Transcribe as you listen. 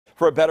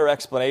For a better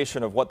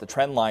explanation of what the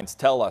trend lines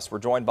tell us, we're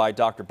joined by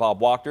Dr.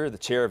 Bob Wachter, the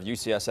chair of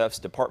UCSF's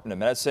Department of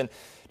Medicine.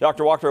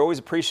 Dr. Wachter, I always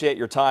appreciate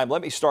your time.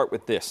 Let me start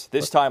with this.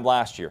 This time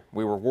last year,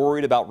 we were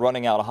worried about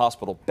running out of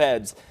hospital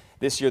beds.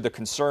 This year, the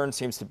concern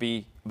seems to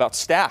be about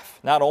staff.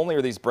 Not only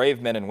are these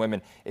brave men and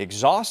women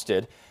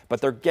exhausted,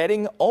 but they're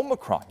getting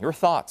Omicron. Your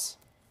thoughts?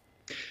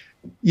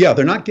 Yeah,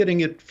 they're not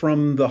getting it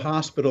from the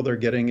hospital. They're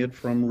getting it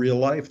from real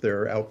life.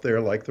 They're out there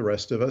like the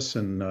rest of us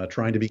and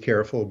trying to be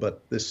careful.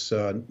 But this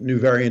new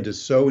variant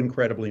is so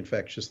incredibly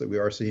infectious that we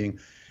are seeing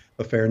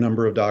a fair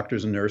number of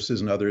doctors and nurses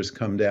and others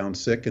come down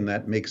sick, and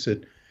that makes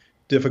it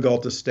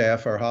difficult to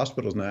staff our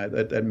hospitals now.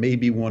 That may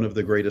be one of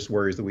the greatest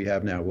worries that we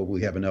have now. Will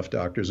we have enough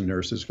doctors and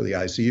nurses for the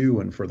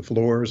ICU and for the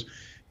floors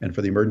and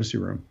for the emergency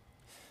room?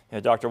 Yeah,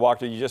 Dr.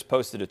 Wachter, you just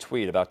posted a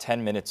tweet about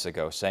 10 minutes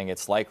ago saying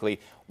it's likely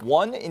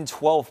 1 in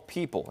 12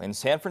 people in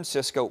San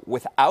Francisco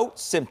without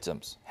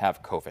symptoms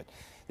have COVID.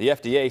 The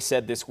FDA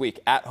said this week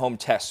at-home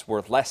tests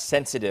were less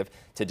sensitive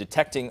to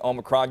detecting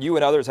Omicron. You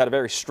and others had a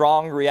very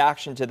strong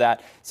reaction to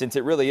that, since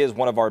it really is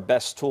one of our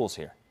best tools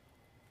here.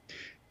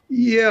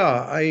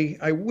 Yeah,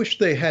 I wish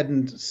they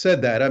hadn't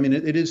said that. I mean,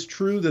 it is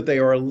true that they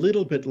are a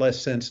little bit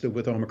less sensitive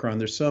with Omicron.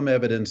 There's some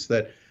evidence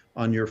that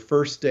on your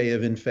first day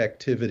of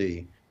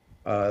infectivity,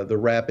 the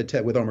rapid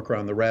test with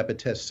Omicron, the rapid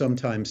test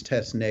sometimes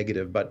tests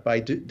negative, but by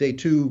day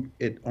 2,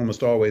 it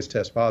almost always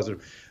tests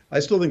positive. I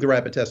still think the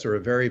rapid tests are a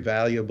very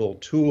valuable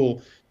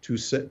tool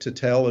to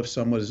tell if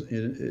someone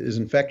is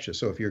infectious.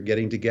 So if you're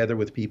getting together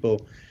with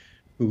people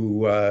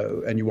who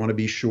and you want to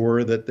be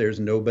sure that there's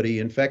nobody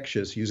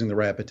infectious, using the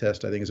rapid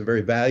test, I think, is a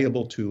very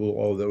valuable tool,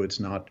 although it's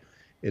not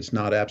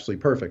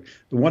absolutely perfect.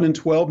 The 1 in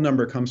 12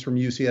 number comes from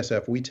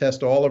UCSF. We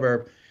test all of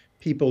our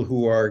people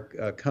who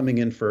are coming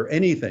in for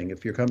anything.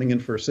 If you're coming in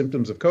for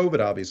symptoms of COVID,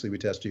 obviously we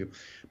test you,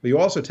 but you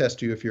also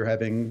test you if you're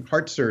having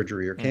heart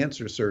surgery or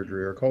cancer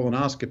surgery or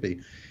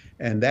colonoscopy.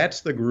 And that's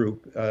the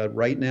group.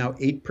 Right now,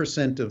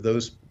 8% of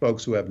those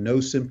folks who have no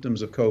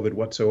symptoms of COVID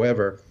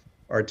whatsoever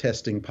are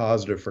testing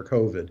positive for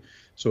COVID.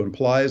 So it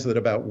implies that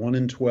about 1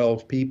 in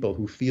 12 people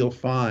who feel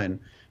fine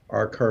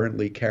are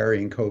currently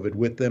carrying COVID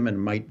with them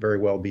and might very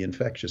well be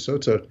infectious. So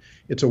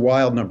it's a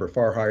wild number,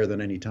 far higher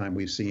than any time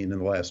we've seen in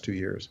the last 2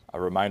 years.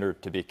 A reminder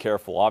to be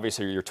careful.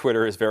 Obviously, your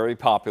Twitter is very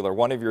popular.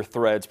 One of your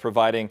threads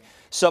providing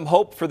some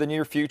hope for the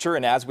near future,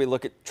 and as we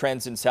look at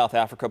trends in South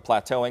Africa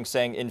plateauing,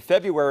 saying in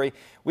February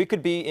we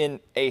could be in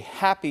a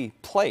happy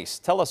place.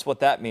 Tell us what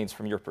that means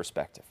from your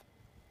perspective.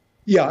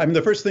 Yeah, I mean,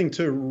 the first thing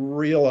to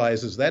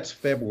realize is that's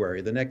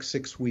February. The next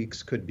 6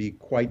 weeks could be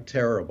quite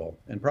terrible,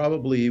 and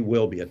probably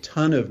will be. A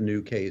ton of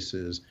new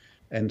cases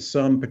and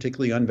some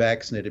particularly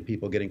unvaccinated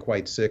people getting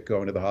quite sick,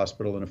 going to the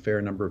hospital, and a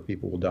fair number of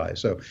people will die.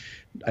 So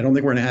I don't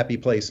think we're in a happy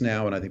place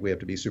now, and I think we have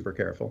to be super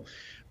careful.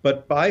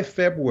 But by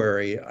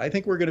February, I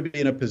think we're going to be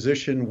in a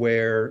position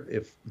where,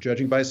 if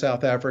judging by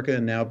South Africa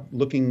and now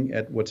looking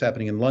at what's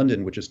happening in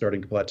London, which is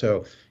starting to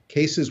plateau,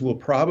 cases will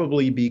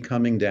probably be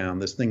coming down.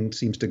 This thing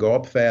seems to go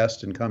up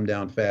fast and come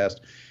down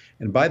fast.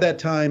 And by that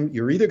time,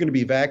 you're either going to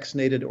be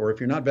vaccinated, or if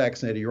you're not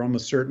vaccinated, you're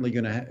almost certainly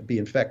going to be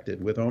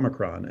infected with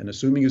Omicron. And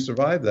assuming you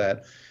survive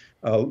that,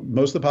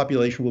 most of the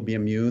population will be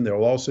immune. There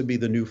will also be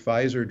the new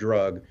Pfizer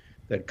drug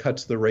that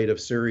cuts the rate of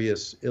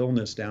serious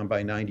illness down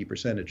by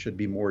 90%. It should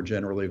be more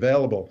generally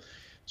available.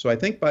 So I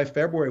think by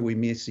February, we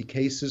may see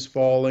cases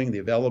falling, the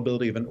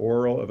availability of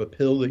a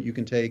pill that you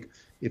can take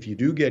if you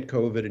do get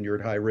COVID and you're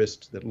at high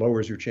risk, that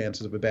lowers your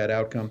chances of a bad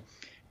outcome.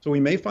 So we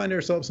may find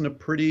ourselves in a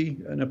pretty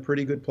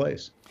good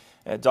place.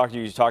 Doctor,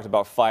 you talked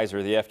about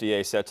Pfizer. The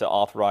FDA set to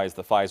authorize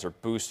the Pfizer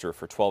booster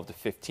for 12 to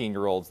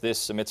 15-year-olds.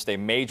 This amidst a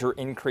major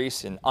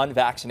increase in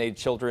unvaccinated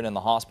children in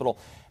the hospital.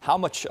 How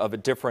much of a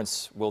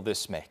difference will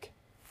this make?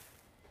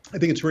 I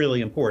think it's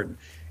really important.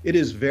 It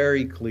is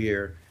very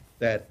clear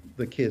that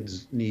the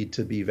kids need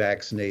to be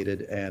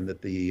vaccinated, and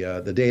that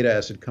the data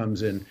as it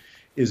comes in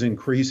is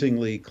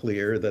increasingly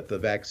clear that the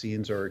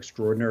vaccines are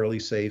extraordinarily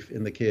safe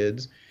in the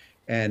kids.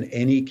 And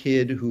any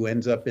kid who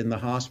ends up in the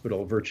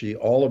hospital, virtually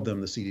all of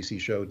them, the CDC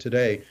showed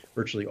today,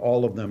 virtually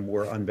all of them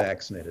were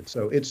unvaccinated.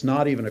 So it's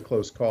not even a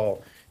close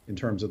call in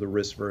terms of the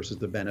risks versus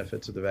the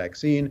benefits of the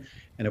vaccine.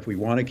 And if we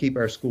want to keep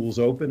our schools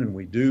open, and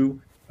we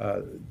do,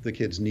 the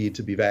kids need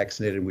to be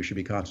vaccinated, and we should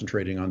be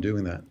concentrating on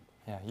doing that.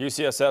 Yeah,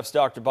 UCSF's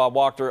Dr. Bob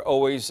Wachter,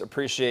 always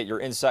appreciate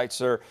your insights,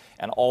 sir,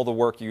 and all the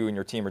work you and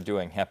your team are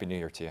doing. Happy New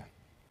Year to you.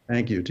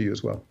 Thank you, to you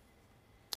as well.